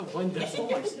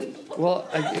Well,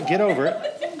 get over it.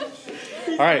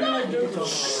 All right.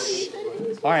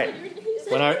 All right.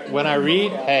 When I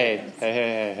read,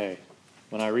 hey.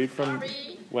 When I read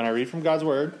from God's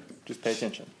Word, just pay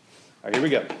attention. All right, here we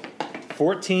go.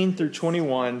 14 through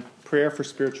 21, prayer for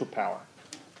spiritual power.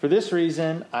 For this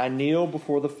reason, I kneel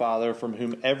before the Father, from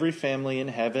whom every family in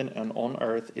heaven and on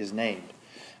earth is named.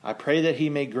 I pray that he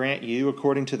may grant you,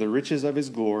 according to the riches of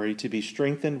his glory, to be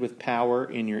strengthened with power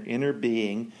in your inner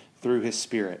being through his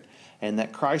Spirit, and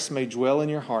that Christ may dwell in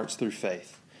your hearts through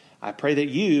faith. I pray that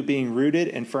you, being rooted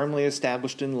and firmly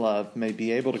established in love, may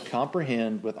be able to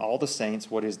comprehend with all the saints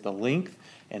what is the length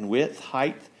and width,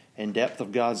 height, and depth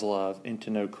of God's love, and to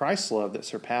know Christ's love that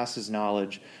surpasses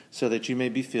knowledge, so that you may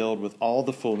be filled with all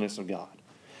the fullness of God.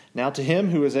 Now to him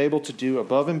who is able to do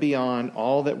above and beyond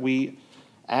all that we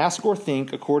ask or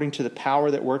think, according to the power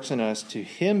that works in us, to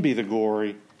him be the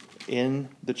glory in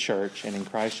the church and in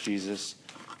Christ Jesus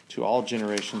to all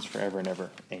generations forever and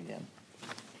ever. Amen.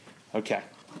 Okay,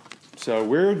 so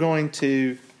we're going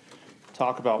to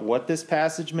talk about what this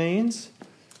passage means,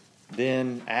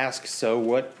 then ask, so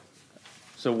what,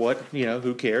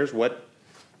 who cares?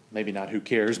 Maybe not who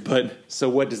cares, but so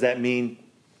what does that mean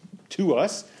to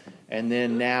us? And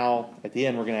then now, at the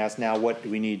end, we're going to ask, now what do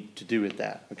we need to do with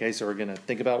that? Okay, so we're going to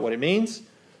think about what it means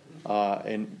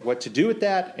and what to do with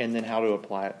that, and then how to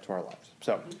apply it to our lives.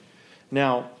 So,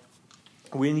 now,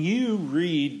 when you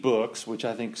read books, which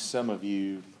I think some of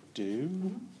you do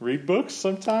read books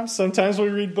sometimes. Sometimes we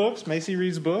read books. Macy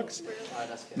reads books.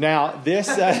 Now, this...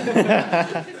 I know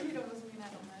you don't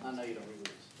read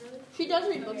books. She does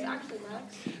read books, actually,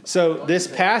 Max. So this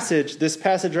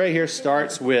passage right here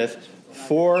starts with,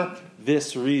 for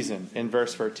this reason, in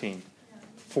verse 14.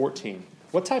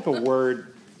 What type of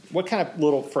word, what kind of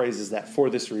little phrase is that, for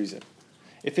this reason?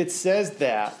 If it says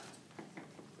that,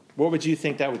 what would you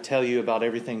think that would tell you about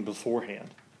everything beforehand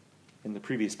in the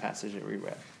previous passage that we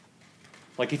read?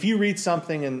 Like if you read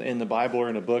something in the Bible or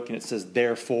in a book and it says,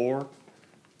 therefore,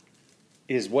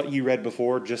 is what you read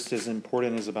before just as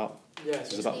important as about?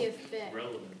 Yes. It's the effect.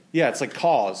 Relevant. Yeah, it's like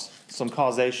cause, some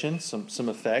causation, some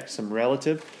effect, some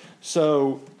relative.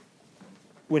 So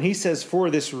when he says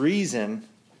for this reason,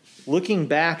 looking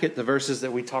back at the verses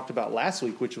that we talked about last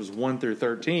week, which was 1 through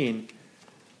 13,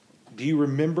 do you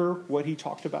remember what he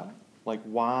talked about? Like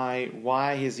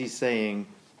why is he saying,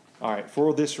 all right,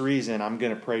 for this reason, I'm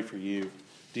going to pray for you.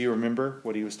 Do you remember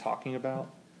what he was talking about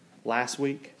last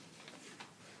week?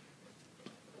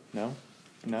 No?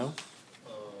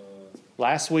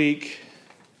 Last week,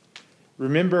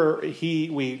 remember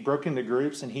we broke into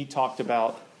groups and he talked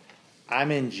about, I'm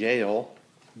in jail,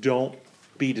 don't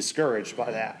be discouraged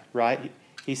by that, right?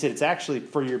 He said it's actually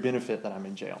for your benefit that I'm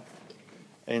in jail.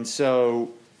 And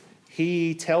so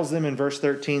he tells them in verse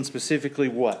 13 specifically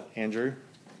what, Andrew?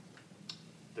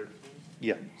 13?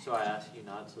 Yeah. So I ask you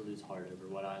not to lose heart over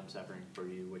what I am suffering for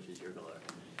you, which is your glory.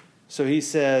 So he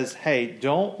says, hey,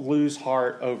 don't lose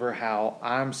heart over how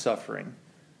I'm suffering.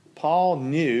 Paul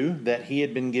knew that he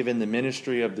had been given the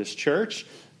ministry of this church,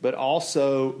 but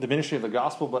also the ministry of the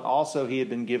gospel, but also he had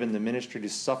been given the ministry to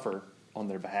suffer on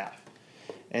their behalf.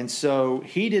 And so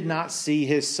he did not see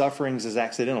his sufferings as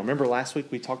accidental. Remember last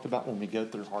week we talked about when we go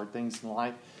through hard things in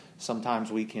life,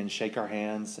 sometimes we can shake our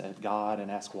hands at God and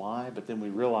ask why, but then we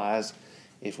realize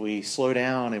if we slow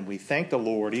down and we thank the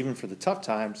Lord, even for the tough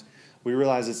times, we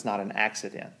realize it's not an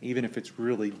accident, even if it's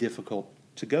really difficult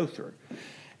to go through.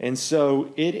 And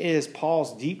so it is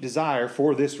Paul's deep desire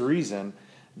for this reason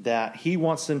that he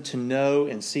wants them to know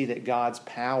and see that God's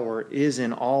power is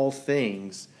in all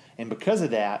things. And because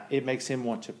of that, it makes him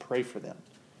want to pray for them.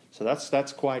 So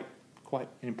that's quite an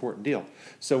important deal.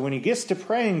 So when he gets to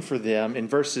praying for them in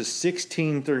verses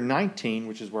 16 through 19,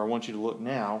 which is where I want you to look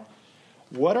now,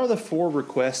 what are the 4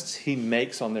 requests he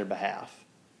makes on their behalf?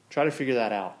 Try to figure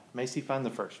that out. Macy, find the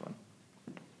first one.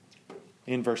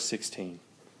 In verse 16.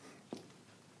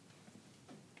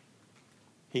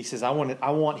 He says, I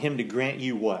want him to grant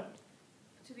you what?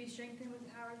 To be strengthened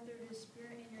with power through his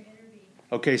Spirit in your inner being.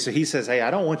 Okay, so he says, hey,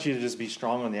 I don't want you to just be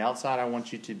strong on the outside. I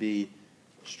want you to be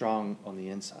strong on the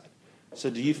inside. So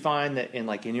do you find that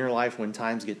in your life when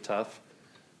times get tough,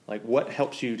 like what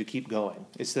helps you to keep going?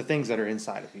 It's the things that are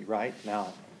inside of you, right?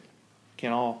 Now,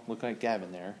 can't all look like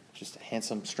Gavin there. Just a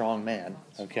handsome, strong man,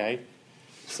 okay?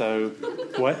 So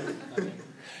what?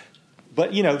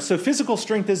 But, so physical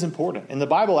strength is important. And the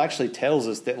Bible actually tells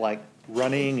us that,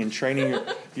 running and training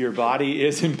your body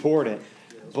is important.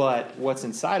 But what's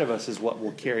inside of us is what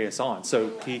will carry us on.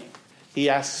 So he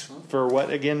asks for what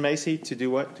again, Macy? To do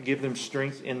what? To give them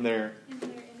strength in their In their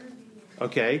inner being.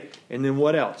 Okay. And then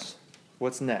what else?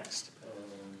 What's next?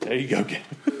 There you go.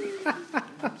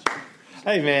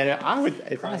 Hey, man, I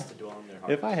would Christ to dwell in their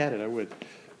hearts. if I had it, I would.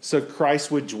 So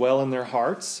Christ would dwell in their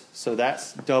hearts. So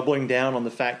that's doubling down on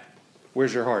the fact.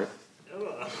 Where's your heart?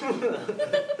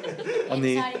 On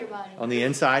the Inside of your body. on the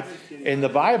inside. And the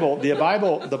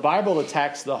Bible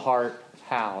attacks the heart.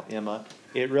 How, Emma?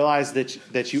 It realized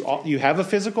that you have a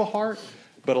physical heart,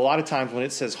 but a lot of times when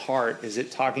it says heart, is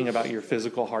it talking about your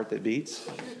physical heart that beats?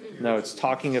 No, it's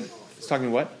talking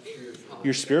what?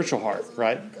 Your spiritual heart,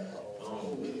 right? I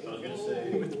was going to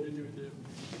say,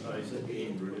 he said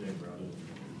being rooted and grounded.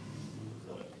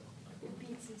 It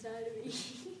beats inside of me.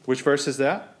 Which verse is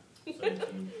that?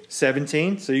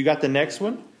 17. So you got the next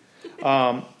one.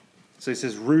 So he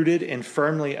says rooted and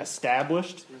firmly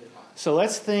established. So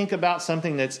let's think about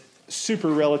something that's super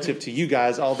relative to you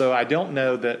guys, although I don't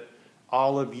know that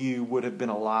all of you would have been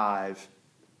alive.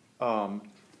 Well,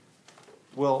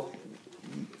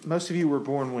 most of you were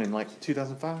born when, like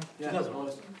 2005? Yeah.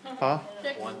 Huh?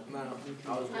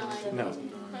 No.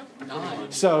 No.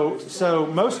 So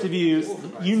most of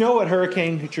you know what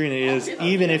Hurricane Katrina is,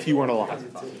 even if you weren't alive.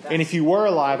 And if you were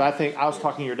alive, I think I was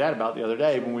talking to your dad about it the other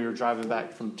day when we were driving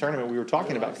back from the tournament. We were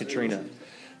talking about Katrina.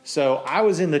 So I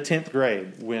was in the 10th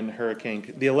grade when the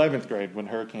 11th grade when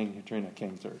Hurricane Katrina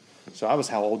came through. So I was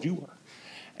how old you were.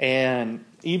 And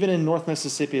even in North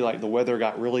Mississippi, like the weather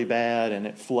got really bad and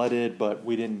it flooded, but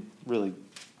we didn't really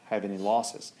have any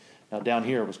losses. Now down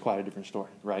here it was quite a different story,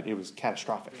 right? It was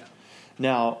catastrophic. Yeah.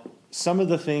 Now, some of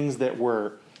the things that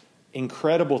were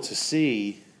incredible to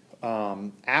see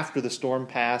after the storm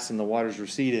passed and the waters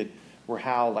receded were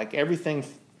how like everything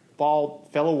fell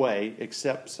away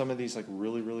except some of these like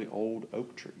really, really old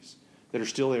oak trees that are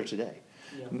still there today.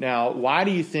 Yeah. Now, why do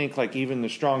you think like even the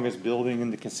strongest building in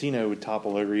the casino would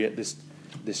topple over yet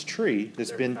this tree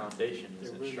that's been foundation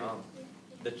isn't strong.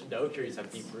 The oak trees have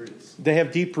deep roots. They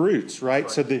have deep roots, right?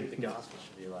 So the gospel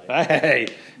should be like, hey,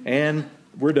 and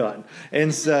we're done.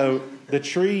 And so the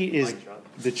tree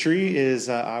is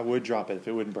I would drop it if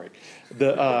it wouldn't break.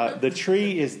 The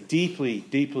tree is deeply,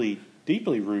 deeply,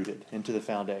 deeply rooted into the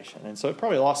foundation, and so it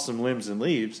probably lost some limbs and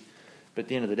leaves, but at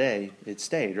the end of the day, it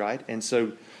stayed, right? And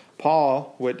so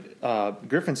Paul, what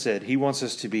Griffin said, he wants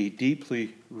us to be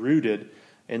deeply rooted.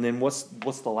 And then what's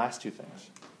the last two things?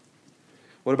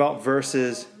 What about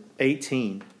verses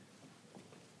 18?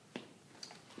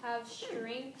 Have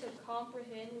strength to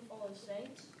comprehend with all the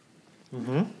saints.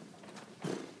 Mm-hmm.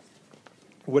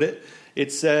 What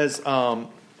it says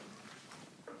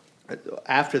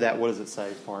after that, what does it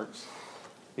say, Parks?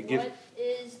 What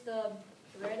is the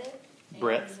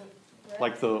breadth?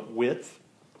 Like the width?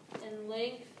 And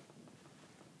length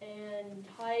and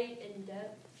height and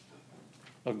depth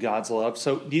of God's love.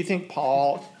 So do you think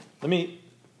Paul,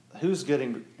 who's good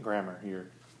in grammar here?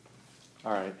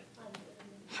 All right.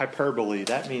 Hyperbole,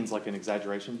 that means like an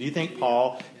exaggeration. Do you think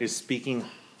Paul is speaking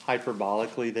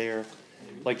hyperbolically there?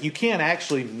 Like you can't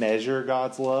actually measure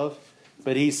God's love,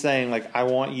 but he's saying like, I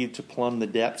want you to plumb the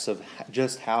depths of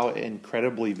just how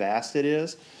incredibly vast it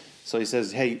is. So he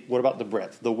says, hey, what about the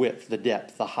breadth, the width, the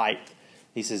depth, the height?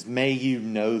 He says, may you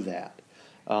know that.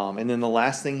 And then the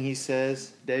last thing he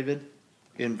says, David,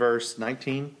 in verse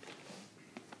 19.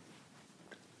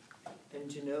 And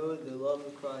to know the love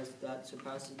of Christ that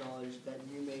surpasses knowledge, that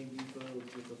you may be filled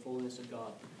with the fullness of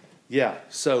God. Yeah,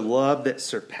 so love that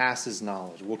surpasses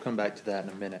knowledge. We'll come back to that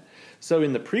in a minute. So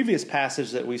in the previous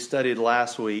passage that we studied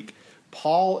last week,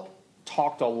 Paul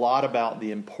talked a lot about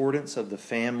the importance of the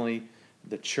family,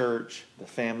 the church, the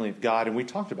family of God, and we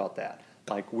talked about that.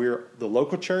 Like we're the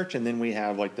local church, and then we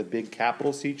have like the big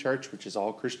capital C church, which is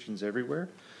all Christians everywhere.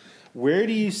 Where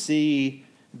do you see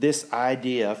this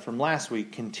idea from last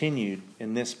week continued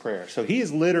in this prayer? So he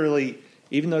is literally,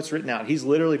 even though it's written out, he's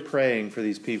literally praying for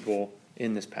these people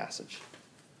in this passage.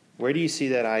 Where do you see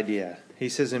that idea? He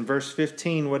says in verse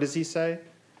 15, what does he say?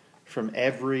 From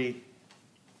every...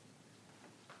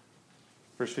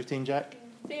 Verse 15, Jack?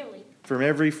 family From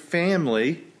every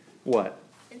family, what?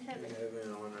 in heaven.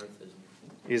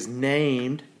 Is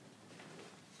named.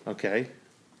 Okay.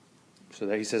 So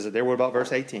that he says it there. What about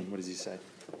verse 18? What does he say?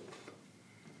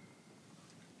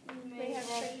 May have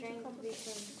strength to be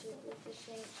consumed with the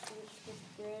saints,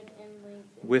 with bread and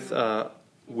length.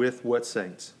 With what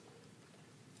saints?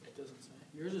 It doesn't say.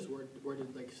 Yours is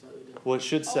worded like slightly different. Well, it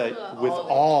should say with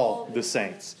all the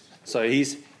saints. So he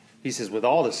says with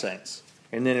all the saints.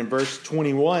 And then in verse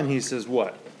 21 he says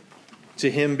what? To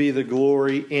him be the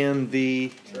glory in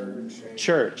the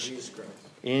church.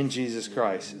 In Jesus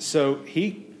Christ. So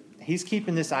he's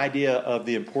keeping this idea of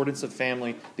the importance of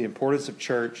family, the importance of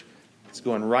church. It's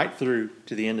going right through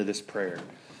to the end of this prayer.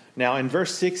 Now in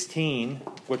verse 16,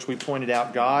 which we pointed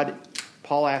out,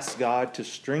 Paul asks God to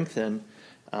strengthen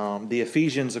The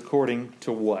Ephesians according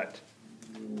to what?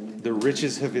 The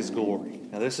riches of his glory.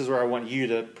 Now this is where I want you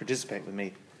to participate with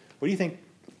me. What do you think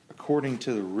according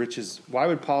to the riches? Why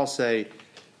would Paul say,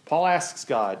 Paul asks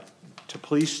God to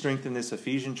please strengthen this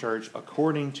Ephesian church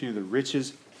according to the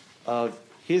riches of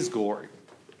his glory?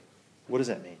 What does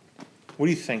that mean? What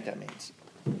do you think that means?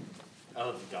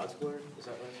 Of God's glory? Is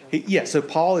that what it's saying? Yeah, so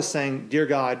Paul is saying, dear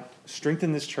God,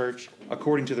 strengthen this church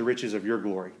according to the riches of your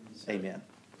glory. Amen.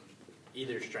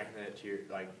 Either strengthen it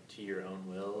to your own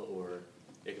will, or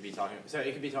it could be talking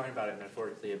about it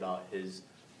metaphorically about his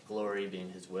glory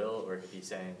being his will, or it could be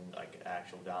saying like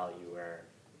actual value where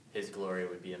his glory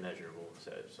would be immeasurable.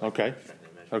 So it's like Okay.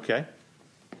 Okay.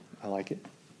 I like it.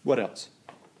 What else?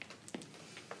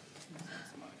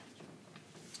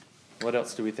 What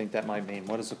else do we think that might mean?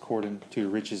 What does according to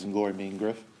riches and glory mean,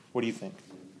 Griff? What do you think?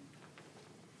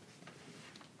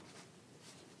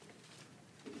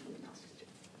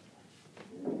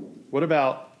 What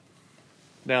about,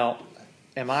 now,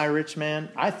 am I a rich man?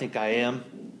 I think I am.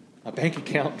 A bank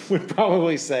account would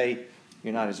probably say,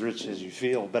 you're not as rich as you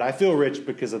feel. But I feel rich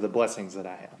because of the blessings that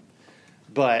I have.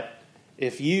 But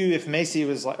if Macy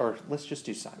was like, or let's just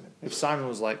do Simon. If Simon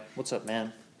was like, what's up,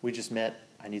 man? We just met.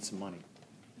 I need some money.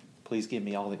 Please give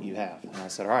me all that you have. And I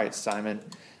said, all right, Simon,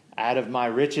 out of my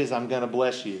riches, I'm going to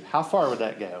bless you. How far would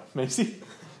that go, Macy?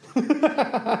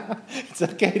 It's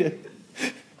okay to...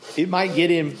 It might get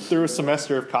him through a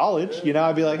semester of college.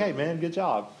 I'd be like, hey, man, good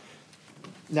job.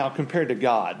 Now, compared to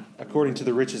God, according to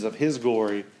the riches of his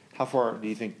glory, how far do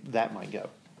you think that might go?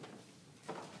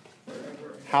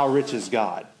 How rich is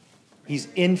God? He's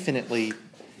infinitely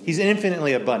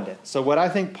abundant. So what I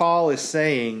think Paul is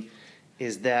saying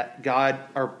is that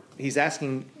he's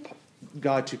asking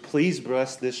God to please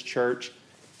bless this church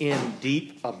in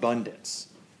deep abundance.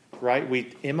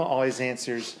 Right? Emma always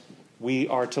answers, we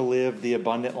are to live the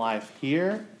abundant life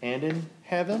here and in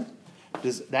heaven.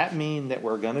 Does that mean that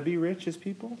we're going to be rich as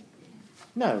people?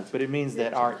 No, but it means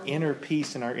that our inner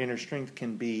peace and our inner strength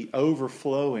can be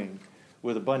overflowing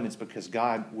with abundance because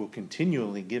God will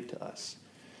continually give to us.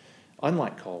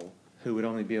 Unlike Cole, who would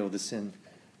only be able to send,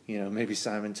 maybe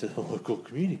Simon to the local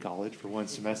community college for one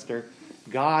semester,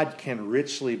 God can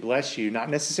richly bless you, not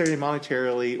necessarily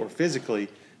monetarily or physically,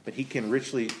 but he can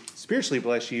richly, spiritually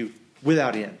bless you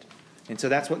without end. And so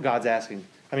that's what God's asking.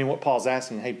 What Paul's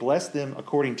asking, hey, bless them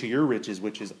according to your riches,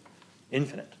 which is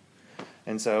infinite.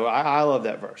 And so I love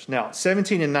that verse. Now,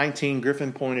 17 and 19,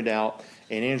 Griffin pointed out,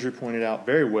 and Andrew pointed out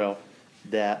very well,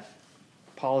 that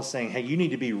Paul is saying, hey, you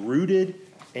need to be rooted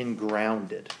and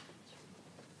grounded.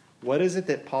 What is it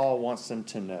that Paul wants them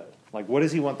to know? Like, what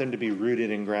does he want them to be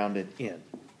rooted and grounded in?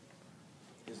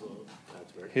 His love.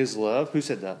 God's word. His love. Who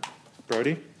said that?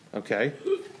 Brody? Okay.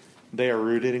 They are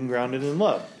rooted and grounded in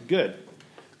love. Good.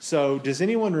 So, does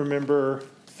anyone remember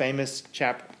famous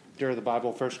chapter of the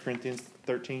Bible, 1 Corinthians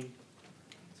 13?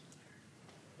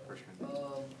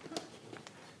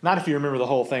 Not if you remember the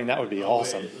whole thing. That would be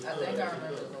awesome. I think I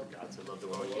remember the whole God so loved the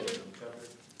world.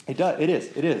 It does.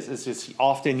 It is. It's just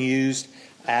often used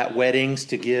at weddings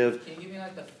to give. Can you give me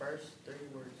like the first 3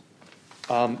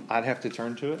 words? I'd have to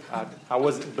turn to it. I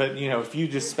wasn't, but if you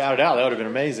just spout it out, that would have been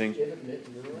amazing.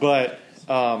 But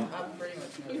I pretty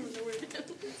much know.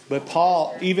 but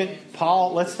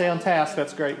Paul, let's stay on task.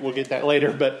 That's great. We'll get that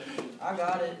later. But I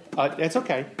got it. it's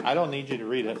okay. I don't need you to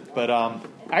read it. But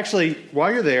actually,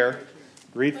 while you're there,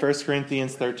 read 1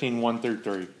 Corinthians 13, 1 through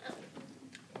 3.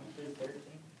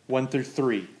 1 through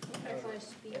 3.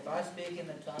 If I speak in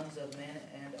the tongues of men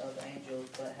and of angels,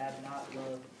 but have not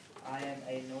love, I am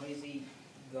a noisy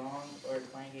gong or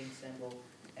clanging cymbal.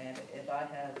 And if I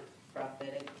have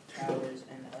prophetic powers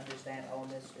and understand all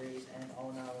mysteries and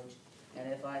all knowledge,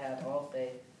 and if I have all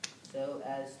faith, so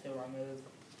as to remove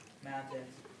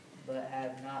mountains, but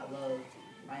have not love,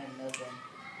 I am nothing.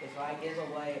 If I give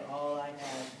away all I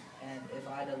have, and if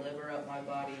I deliver up my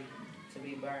body to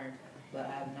be burned, but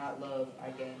have not love, I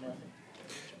gain nothing.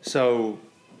 So,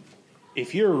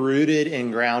 if you're rooted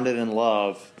and grounded in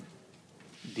love,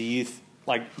 do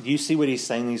you see what he's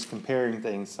saying? He's comparing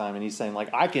things, Simon. He's saying,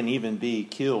 I can even be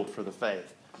killed for the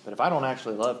faith, but if I don't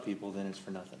actually love people, then it's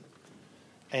for nothing.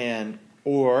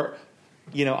 Or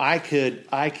I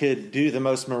could do the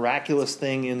most miraculous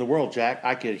thing in the world, Jack.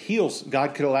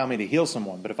 God could allow me to heal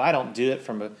someone, but if I don't do it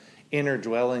from an inner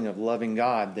dwelling of loving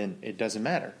God, then it doesn't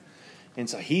matter. And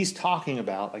so he's talking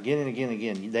about, again and again and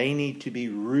again, they need to be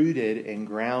rooted and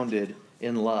grounded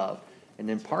in love. And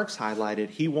then Parks highlighted,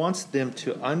 he wants them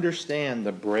to understand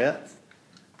the breadth,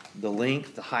 the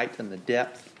length, the height, and the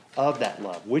depth of that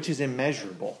love, which is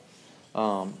immeasurable.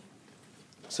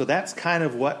 So that's kind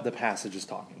of what the passage is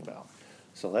talking about.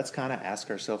 So let's kind of ask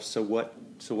ourselves, so what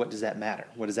does that matter?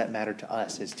 What does that matter to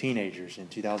us as teenagers in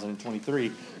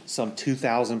 2023, some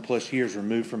 2,000 plus years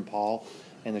removed from Paul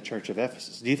and the church of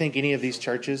Ephesus? Do you think any of these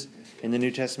churches in the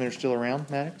New Testament are still around,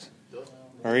 Maddox?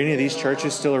 Are any of these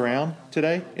churches still around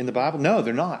today in the Bible? No,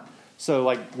 they're not.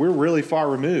 So, we're really far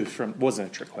removed from... Wasn't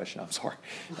a trick question, I'm sorry.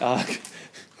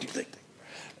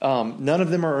 None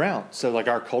of them are around. So,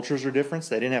 our cultures are different.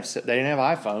 They didn't have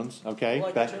iPhones, okay?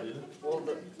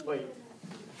 Wait.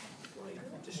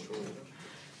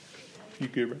 You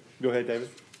good? Go ahead, David.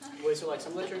 Wait, so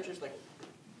some of the churches,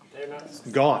 they're not...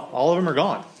 Gone. All of them are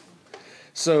gone.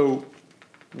 So,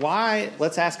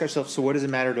 let's ask ourselves, so what does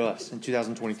it matter to us in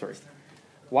 2023?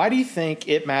 Why do you think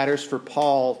it matters for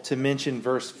Paul to mention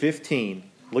verse 15?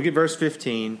 Look at verse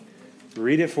 15.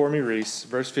 Read it for me, Reese.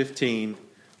 Verse 15.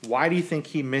 Why do you think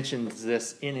he mentions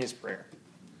this in his prayer?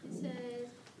 It says,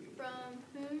 from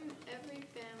whom every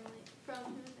family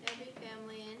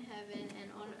in heaven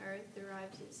and on earth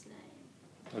derives its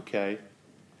name. Okay.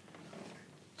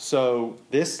 So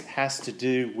this has to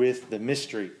do with the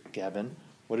mystery, Gavin.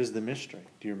 What is the mystery?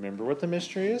 Do you remember what the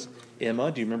mystery is?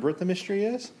 Emma, do you remember what the mystery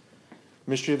is?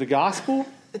 Mystery of the gospel,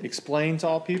 explained to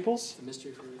all peoples. The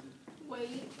mystery for everything.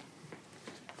 Wait.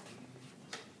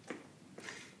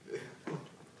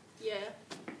 Yeah.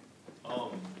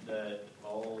 That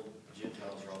all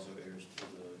Gentiles are also heirs to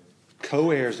the...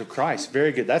 Co-heirs of Christ.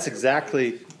 Very good. That's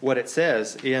exactly what it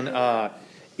says in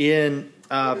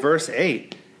verse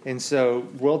 8. And so,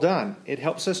 well done. It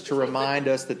helps us to remind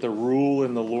us that the rule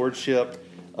and the lordship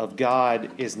of God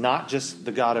is not just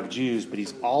the God of Jews, but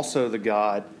he's also the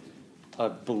God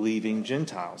of believing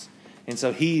Gentiles. And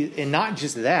so and not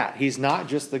just that, he's not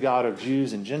just the God of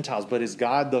Jews and Gentiles, but is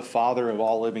God the Father of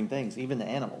all living things, even the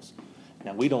animals.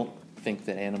 Now, we don't think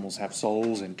that animals have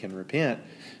souls and can repent,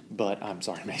 but I'm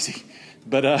sorry, Macy.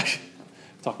 But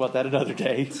talk about that another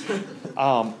day.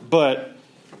 But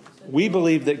we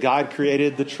believe that God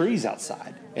created the trees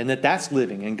outside and that's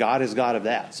living, and God is God of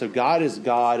that. So God is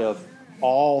God of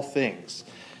all things.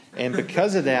 And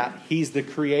because of that, he's the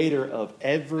creator of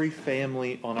every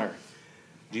family on earth.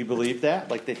 Do you believe that?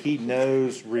 That he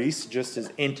knows Reese just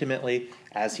as intimately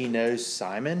as he knows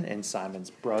Simon and Simon's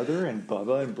brother and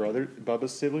Bubba and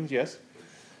Bubba's siblings? Yes?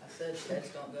 I said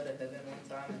pets don't go to heaven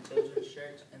one time in children's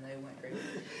church, and they went crazy.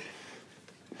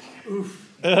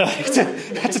 Oof.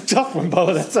 That's a tough one,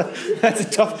 Bubba. That's a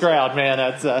tough crowd, man.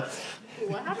 What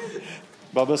happened?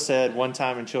 Bubba said one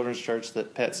time in children's church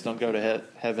that pets don't go to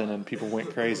heaven and people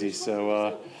went crazy.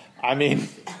 So,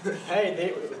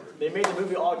 Hey, they made the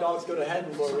movie All Dogs Go to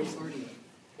Heaven for a reason.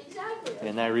 Exactly.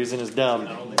 And that reason is dumb.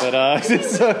 But all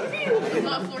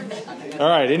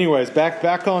right. Anyways,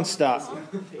 back on stop.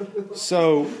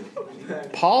 So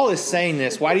Paul is saying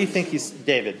this. Why do you think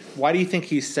David? Why do you think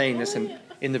he's saying this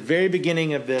in the very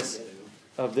beginning of this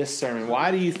sermon?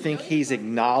 Why do you think he's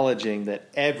acknowledging that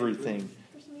everything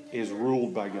is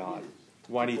ruled by God?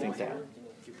 Why do you think that?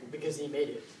 Because he made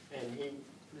it, and he.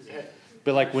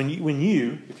 But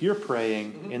if you're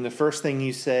praying and the first thing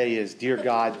you say is, "Dear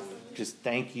God, just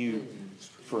thank you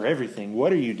for everything,"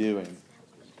 what are you doing?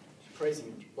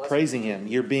 Praising him.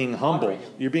 You're being humble.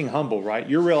 You're being humble, right?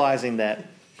 You're realizing that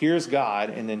here's God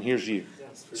and then here's you.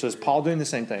 So is Paul doing the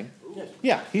same thing?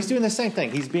 Yeah, he's doing the same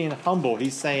thing. He's being humble.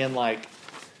 He's saying I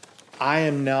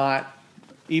am not,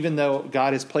 even though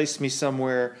God has placed me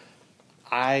somewhere,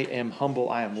 I am humble.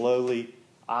 I am lowly.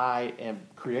 I am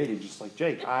created just like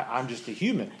Jake. I'm just a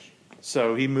human.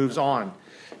 So he moves on.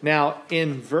 Now,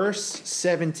 in verse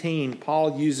 17,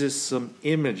 Paul uses some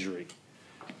imagery.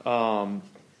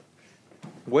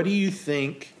 What do you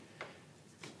think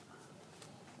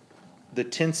the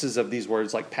tenses of these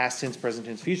words, like past tense, present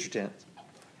tense, future tense,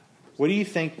 what do you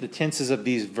think the tenses of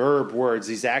these verb words,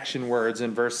 these action words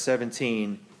in verse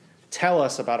 17, tell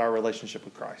us about our relationship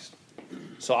with Christ?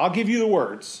 So I'll give you the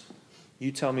words.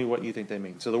 You tell me what you think they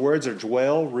mean. So the words are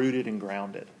dwell, rooted, and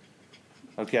grounded.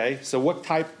 Okay? So what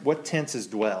tense is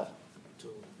dwell?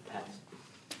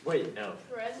 Wait, no.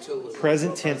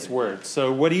 Present tense words.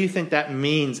 So what do you think that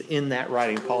means in that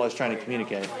writing Paul is trying to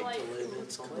communicate?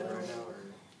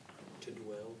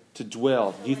 To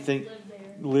dwell. Do you think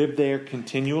live there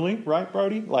continually, right,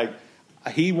 Brody?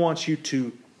 He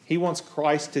wants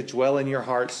Christ to dwell in your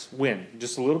hearts when?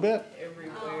 Just a little bit?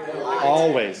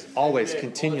 Always,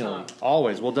 continually.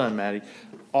 Always. Well done, Maddie.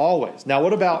 Always. Now,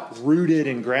 what about rooted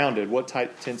and grounded? What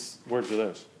type tense words are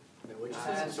those?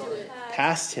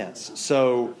 Past tense.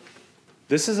 So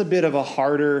this is a bit of a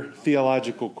harder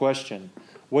theological question.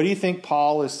 What do you think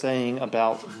Paul is saying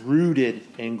about rooted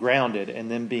and grounded and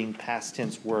them being past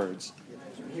tense words?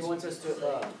 He wants us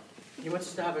to He wants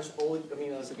us to have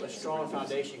a strong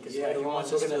foundation. Because Yeah, he later on,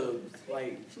 wants us to,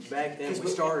 like, back then we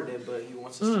started it, but he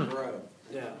wants us to grow.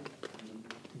 Yeah.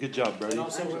 Good job, Brody. And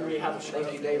also when we have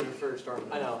Thank you, David, for starting.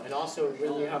 I know, and also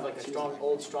when you have like a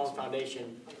strong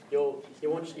foundation, you'll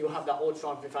have that old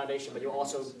strong foundation, but you'll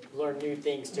also learn new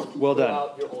things to Well done.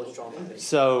 out your old strong foundation.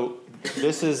 So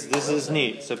this is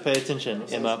neat. So pay attention,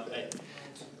 Emma.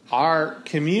 Our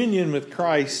communion with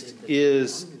Christ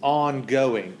is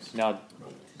ongoing. Now,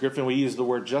 Griffin, we use the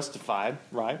word justified,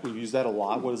 right? We use that a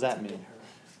lot. What does that mean?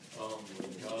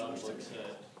 God looks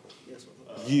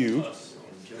at You. us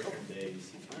in judgment days.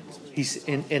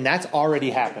 And that's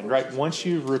already happened, right? Once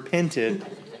you've repented,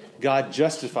 God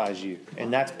justifies you,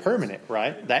 and that's permanent,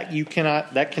 right? That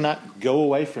cannot go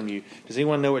away from you. Does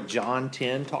anyone know what John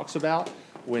 10 talks about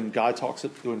when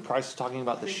Christ is talking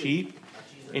about the sheep,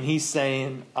 and he's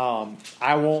saying,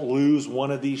 "I won't lose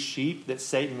one of these sheep; that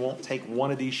Satan won't take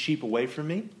one of these sheep away from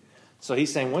me." So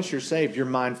he's saying, once you're saved, you're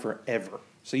mine forever.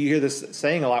 So you hear this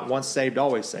saying a lot: "Once saved,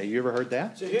 always saved." You ever heard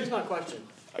that? So here's my question.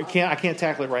 I can't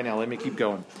tackle it right now. Let me keep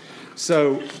going.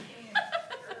 So,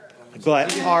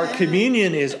 but our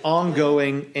communion is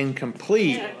ongoing and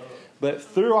complete. But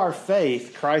through our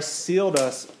faith, Christ sealed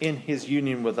us in his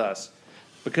union with us.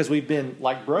 Because we've been,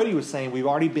 like Brody was saying, we've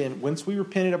already been, once we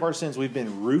repented of our sins, we've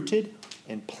been rooted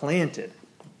and planted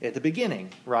at the beginning,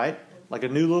 right? Like a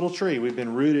new little tree. We've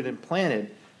been rooted and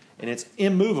planted, and it's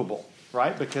immovable,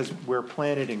 right? Because we're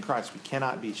planted in Christ. We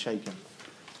cannot be shaken.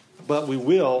 But we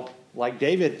will, like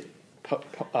David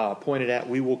pointed out,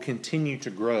 we will continue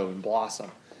to grow and blossom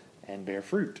and bear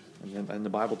fruit. And the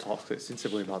Bible talks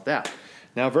extensively about that.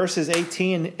 Now, verses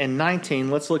 18 and 19,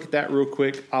 let's look at that real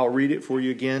quick. I'll read it for you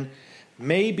again.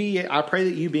 I pray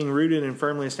that you, being rooted and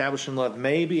firmly established in love,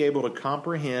 may be able to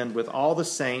comprehend with all the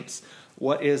saints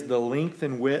what is the length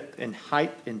and width and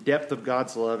height and depth of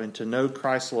God's love, and to know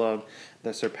Christ's love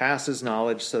that surpasses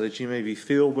knowledge, so that you may be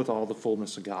filled with all the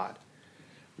fullness of God.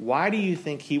 Why do you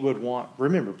think he would want...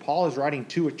 Remember, Paul is writing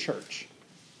to a church,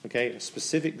 okay, a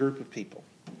specific group of people.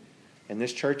 And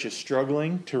this church is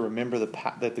struggling to remember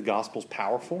that the gospel's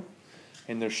powerful,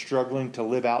 and they're struggling to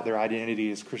live out their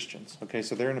identity as Christians. Okay,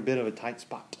 so they're in a bit of a tight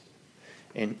spot.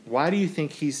 And why do you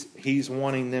think he's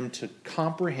wanting them to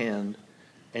comprehend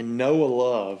and know a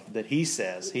love that he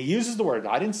says, he uses the word,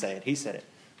 I didn't say it, he said it,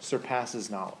 surpasses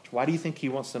knowledge? Why do you think he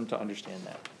wants them to understand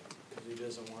that? Because he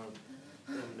doesn't want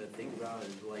them to think about it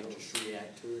and like just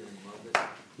react to it and love it.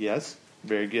 Yes,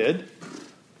 very good.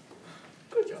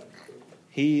 Good job.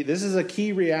 This is a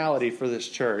key reality for this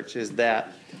church, is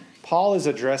that Paul is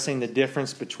addressing the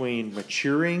difference between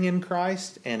maturing in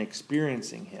Christ and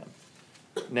experiencing him.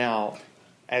 Now,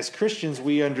 as Christians,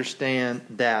 we understand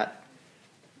that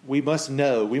we must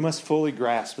fully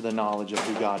grasp the knowledge of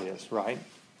who God is, right?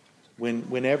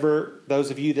 Whenever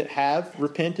those of you that have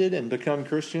repented and become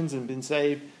Christians and been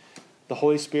saved, the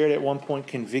Holy Spirit at one point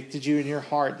convicted you in your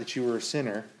heart that you were a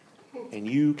sinner, and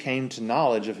you came to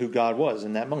knowledge of who God was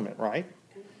in that moment, right?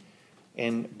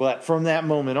 But from that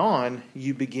moment on,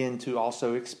 you begin to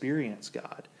also experience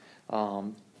God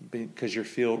because you're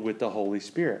filled with the Holy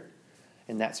Spirit.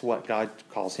 And that's what God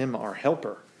calls him, our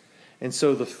helper. And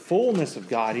so the fullness of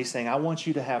God, he's saying, I want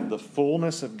you to have the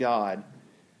fullness of God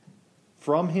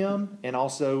from him and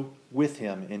also with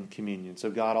him in communion.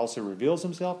 So God also reveals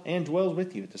himself and dwells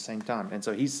with you at the same time. And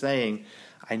so he's saying,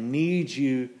 I need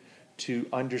you to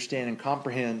understand and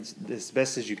comprehend this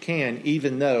best as you can,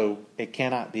 even though it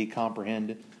cannot be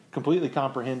completely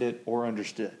comprehended or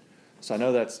understood. So I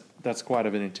know that's quite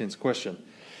of an intense question.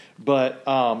 But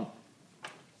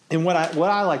and what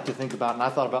I like to think about, and I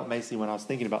thought about Macy when I was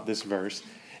thinking about this verse,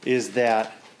 is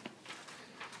that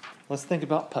let's think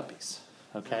about puppies.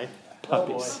 Okay?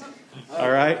 Puppies.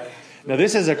 All right? Now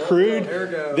this is a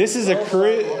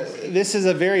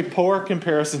very poor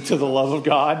comparison to the love of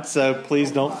God, so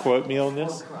please don't quote me on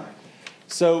this.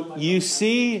 So you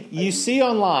see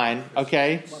online,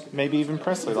 okay, maybe even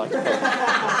Presley likes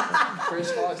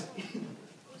puppies.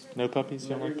 No puppies?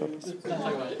 You don't like puppies?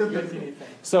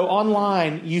 So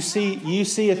online you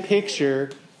see a picture,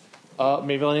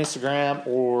 maybe on Instagram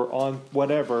or on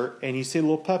whatever, and you see a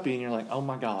little puppy and you're like, oh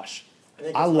my gosh,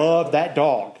 I love that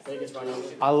dog.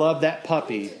 I love that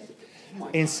puppy.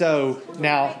 And so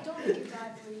now,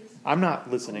 I'm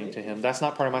not listening to him. That's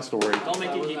not part of my story.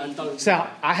 So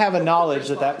I have a knowledge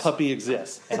that puppy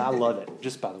exists, and I love it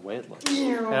just by the way it looks.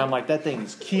 And I'm like, that thing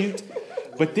is cute.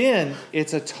 But then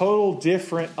it's a total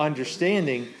different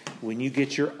understanding when you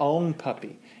get your own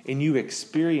puppy and you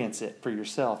experience it for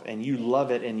yourself and you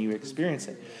love it and you experience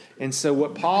it. And so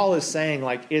what Paul is saying,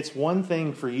 like, it's one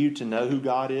thing for you to know who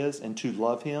God is and to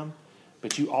love him,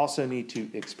 but you also need to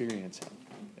experience him.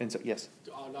 And so, yes.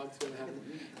 Do all dogs go to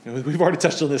heaven? We've already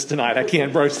touched on this tonight. I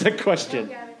can't broach that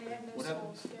question.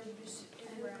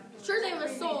 Sure, they have a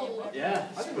soul. Yeah.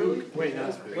 Wait, no.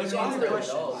 What's on the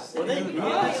question? Well, they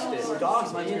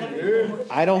dogs might be.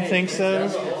 I don't think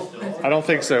so. I don't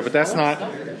think so, but that's not.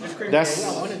 That's.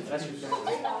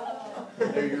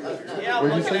 Yeah, I'm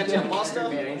looking at you, Buster.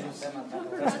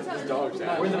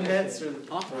 We're the pets or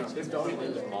the his dog name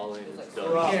is Molly.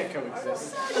 Can't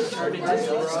coexist.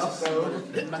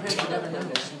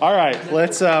 All right,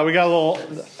 let's. We got a little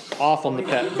off on the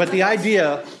pet, but the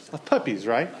idea of puppies,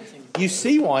 right? You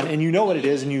see one and you know what it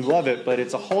is and you love it, but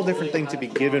it's a whole different thing to be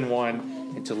given one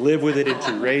and to live with it and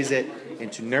to raise it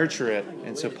and to nurture it.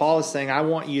 And so Paul is saying, I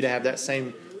want you to have that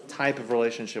same type of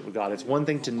relationship with God. It's one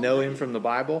thing to know Him from the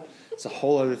Bible. It's a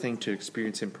whole other thing to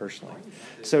experience Him personally.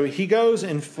 So he goes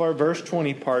in verse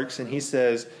 20, Parks, and he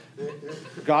says,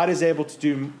 God is able to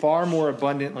do far more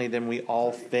abundantly than we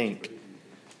all think.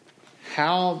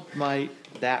 How might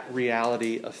that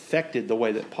reality affected the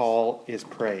way that Paul is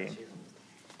praying?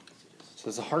 So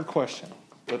it's a hard question.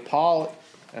 But Paul,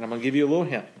 and I'm going to give you a little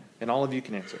hint, and all of you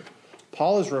can answer.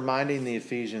 Paul is reminding the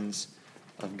Ephesians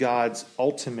of God's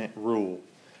ultimate rule.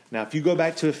 Now, if you go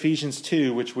back to Ephesians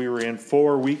 2, which we were in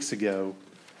 4 weeks ago,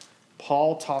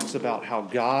 Paul talks about how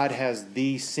God has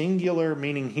the singular,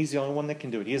 meaning He's the only one that can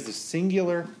do it. He has the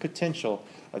singular potential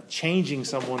of changing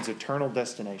someone's eternal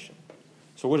destination.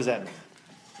 So what does that mean?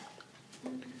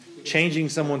 Changing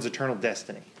someone's eternal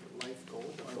destiny. Life goal,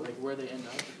 like where they end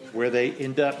up. Where they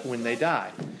end up when they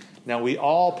die. Now, we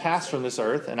all pass from this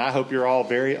earth, and I hope you're all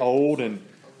very old, and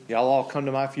y'all all come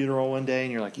to my funeral one day,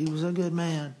 and you're like, he was a good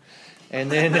man.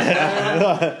 And then,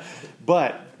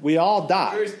 but we all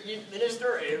die.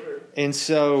 And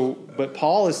so, but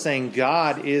Paul is saying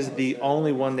God is the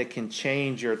only one that can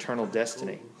change your eternal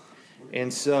destiny.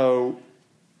 And so,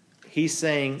 he's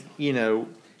saying,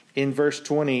 in verse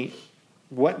 20,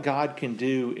 what God can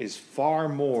do is far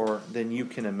more than you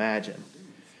can imagine.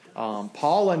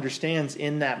 Paul understands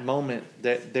in that moment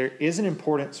that there is an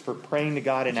importance for praying to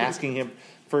God and asking Him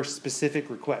for specific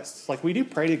requests. Like we do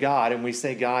pray to God and we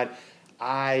say, God,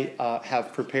 I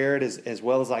have prepared as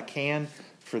well as I can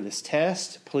for this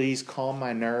test. Please calm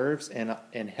my nerves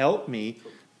and help me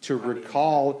to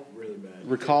recall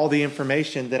the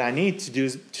information that I need to do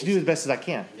as best as I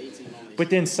can. But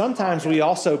then sometimes we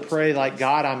also pray like,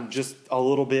 God, I'm just a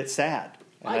little bit sad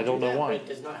and I don't know why. It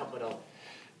does not help at all.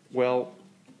 Well,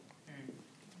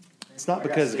 it's not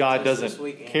because God doesn't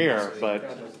care, but...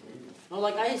 No,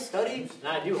 like I study and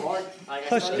I do hard. Like,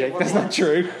 Hush, Jake, that's not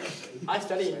true. I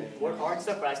study and work hard and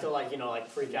stuff, but I still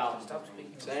freak out. Stop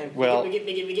speaking. Same. Well,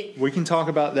 we can talk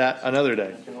about that another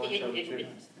day.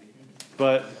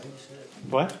 But,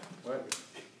 what?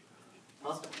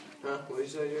 Huh? What did you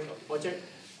say, Jake? What, Jake?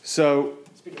 So,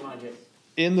 Speak your mind, Jake.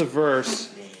 In the verse,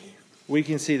 we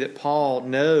can see that Paul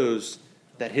knows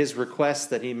that his requests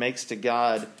that he makes to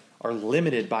God are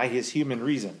limited by his human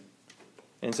reason.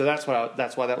 And so that's why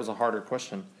that was a harder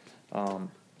question,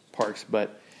 Parks.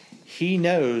 But he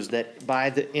knows that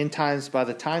by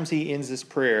the times he ends this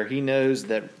prayer, he knows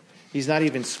that he's not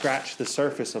even scratched the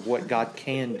surface of what God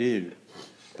can do.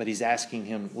 But he's asking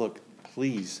Him, look,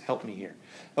 please help me here.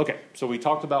 Okay, so we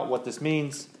talked about what this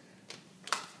means.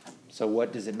 So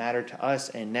what does it matter to us?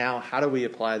 And now how do we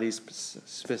apply these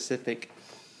specific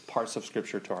parts of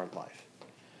Scripture to our life?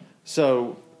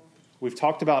 So we've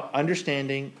talked about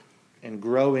understanding and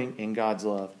growing in God's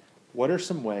love. What are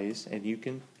some ways, and you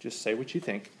can just say what you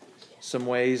think, some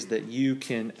ways that you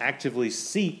can actively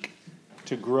seek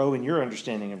to grow in your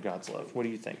understanding of God's love? What do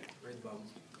you think?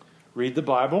 Read the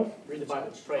Bible. Read the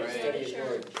Bible. Pray. Study His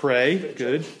Word. Pray.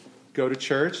 Good. Go to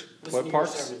church. Listen What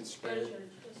parts?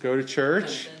 Go to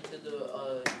church. Listen to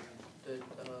the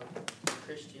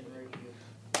Christian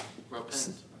radio.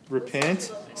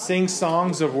 Repent. Sing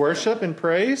songs of worship and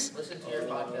praise. Listen to your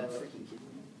podcast.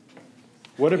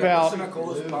 What about... Listen to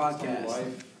Cole's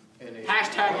podcast.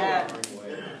 Hashtag ad.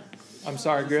 I'm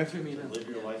sorry, Griff. Live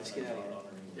your life.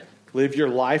 Live your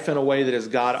life in a way that is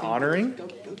God-honoring. Go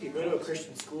to a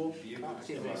Christian school.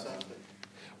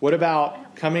 What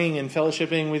about coming and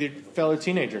fellowshipping with your fellow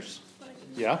teenagers?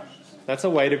 Yeah, that's a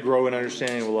way to grow in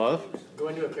understanding of love. Go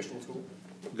into a Christian school.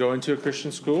 Go into a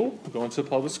Christian school. Go into a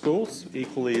public school. It's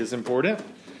equally as important.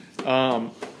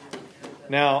 Now,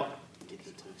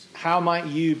 how might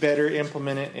you better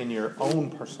implement it in your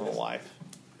own personal life?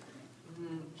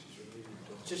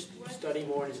 Just study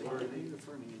more in His Word.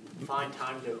 Find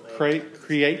time to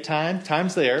Create time.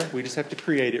 Time's there. We just have to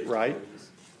create it right.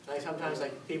 Like sometimes,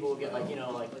 people will get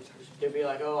they'll be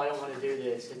like, "Oh, I don't want to do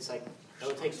this." It's like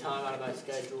it'll take time out of my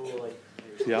schedule.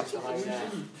 Yeah. Stuff like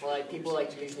that. Or like people like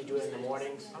to usually do it in the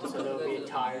mornings, so they'll be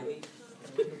tired.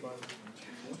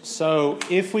 So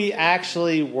if we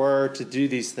actually were to do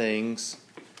these things,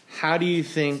 how do you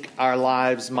think our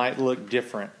lives might look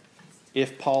different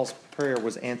if Paul's prayer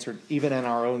was answered even in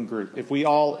our own group?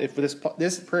 If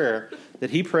this prayer that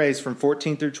he prays from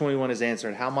 14 through 21 is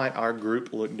answered, how might our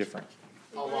group look different?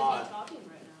 A lot.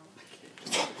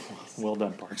 Well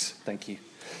done, Parks. Thank you.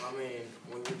 I mean,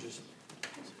 we would just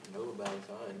know about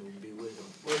God and we'd be with Him.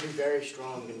 We'll be very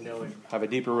strong in knowing. Have a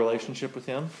deeper relationship with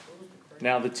him.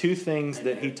 Now, the two things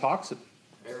that he talks about.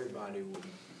 Everybody would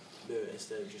do it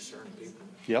instead of just certain people.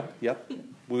 Yep.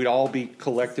 We would all be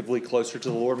collectively closer to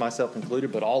the Lord, myself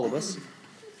included, but all of us.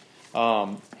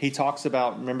 He talks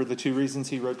about, remember the two reasons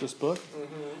he wrote this book?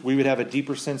 Mm-hmm. We would have a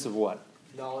deeper sense of what?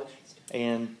 Knowledge.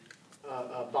 And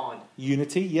bond.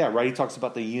 unity. Yeah, right. He talks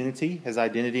about the unity, his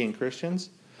identity in Christians.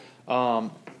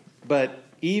 But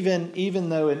even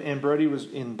though, and Brody was,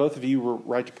 and both of you were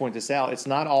right to point this out, it's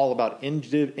not all about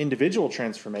individual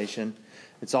transformation.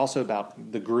 It's also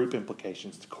about the group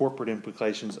implications, the corporate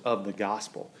implications of the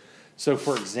gospel. So,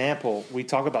 for example, we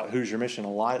talk about Who's Your Mission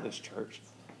a lot at this church.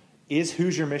 Is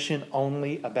Who's Your Mission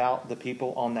only about the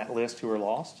people on that list who are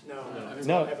lost?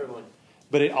 No. Everyone.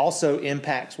 But it also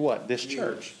impacts what? This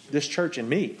church and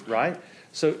me, right?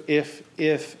 So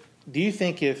do you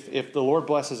think if the Lord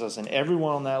blesses us and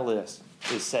everyone on that list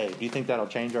is saved, do you think that'll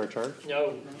change our church?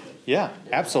 No. Yeah,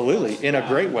 absolutely. In a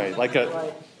great way.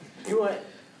 Okay.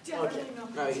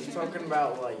 No, he's talking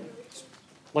about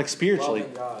like spiritually.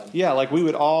 loving God. Yeah, like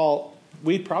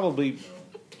we'd probably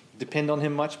depend on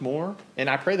him much more. And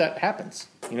I pray that happens.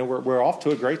 We're off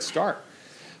to a great start.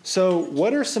 So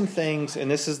what are some things, and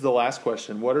this is the last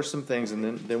question, what are some things,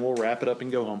 and then we'll wrap it up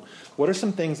and go home. What are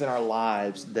some things in our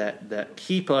lives that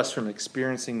keep us from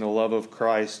experiencing the love of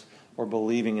Christ or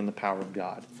believing in the power of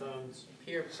God? Phones.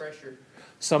 Peer pressure.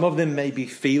 Some of them may be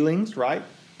feelings, right?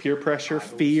 Peer pressure,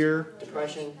 fear,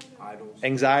 Depression. Idols.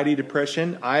 anxiety,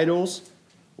 depression, idols.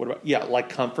 What about, like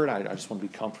comfort. I just want to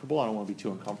be comfortable. I don't want to be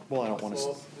too uncomfortable. I don't want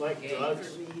to... Like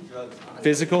drugs.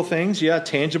 Physical things,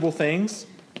 tangible things.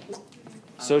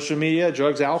 Social media,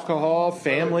 drugs, alcohol,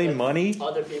 family, money,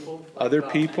 Other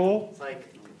people. It's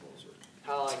like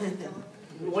how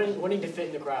wanting to fit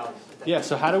in the crowd. Yeah,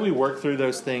 so how do we work through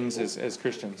those things as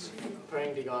Christians?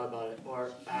 Praying to God about it,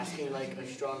 or asking like a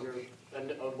stronger,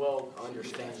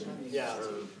 Understanding. Yeah.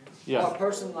 Yeah. Or a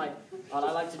person what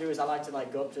I like to do is I like to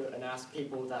go up to and ask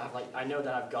people that have I know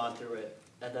that I've gone through it,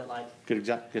 and then Good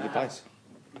advice.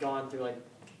 gone through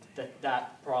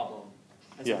that problem,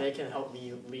 and so they can help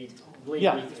me lead me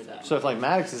through that. So if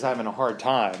Maddox is having a hard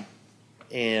time,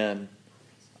 and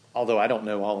although I don't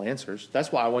know all answers,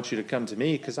 that's why I want you to come to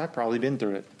me, because I've probably been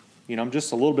through it. I'm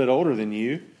just a little bit older than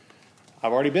you.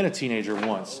 I've already been a teenager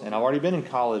once, and I've already been in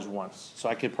college once. So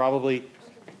I could probably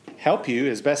help you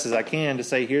as best as I can to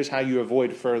say, here's how you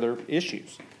avoid further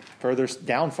issues, further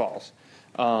downfalls.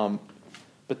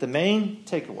 But the main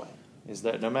takeaway is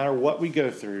that no matter what we go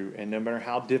through and no matter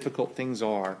how difficult things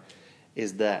are,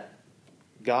 is that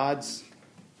God's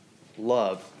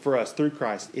love for us through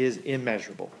Christ is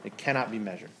immeasurable. It cannot be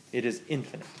measured. It is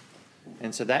infinite.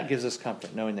 And so that gives us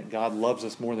comfort, knowing that God loves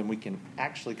us more than we can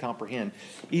actually comprehend.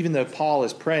 Even though Paul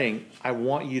is praying, I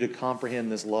want you to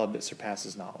comprehend this love that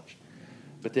surpasses knowledge.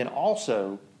 But then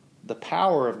also, the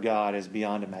power of God is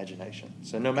beyond imagination.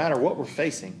 So no matter what we're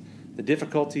facing, the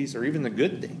difficulties or even the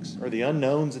good things or the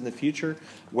unknowns in the future,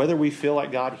 whether we feel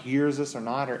like God hears us or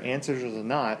not or answers us or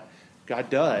not,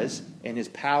 God does, and his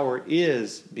power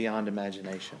is beyond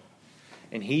imagination.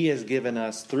 And he has given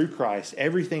us, through Christ,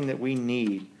 everything that we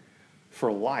need for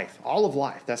life, all of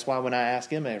life. That's why when I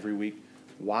ask Emma every week,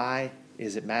 why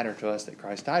does it matter to us that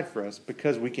Christ died for us?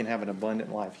 Because we can have an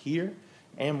abundant life here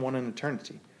and one in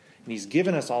eternity. And he's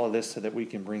given us all of this so that we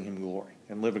can bring him glory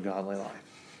and live a godly life.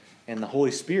 And the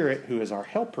Holy Spirit, who is our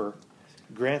helper,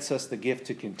 grants us the gift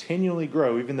to continually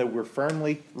grow, even though we're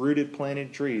firmly rooted,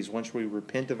 planted trees. Once we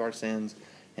repent of our sins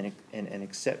and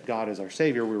accept God as our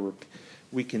Savior,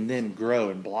 we can then grow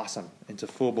and blossom into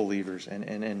full believers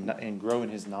and grow in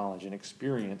his knowledge and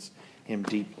experience him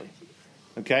deeply.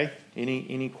 Okay?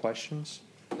 Any questions?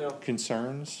 No.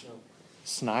 Concerns? No.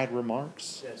 Snide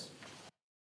remarks? Yes.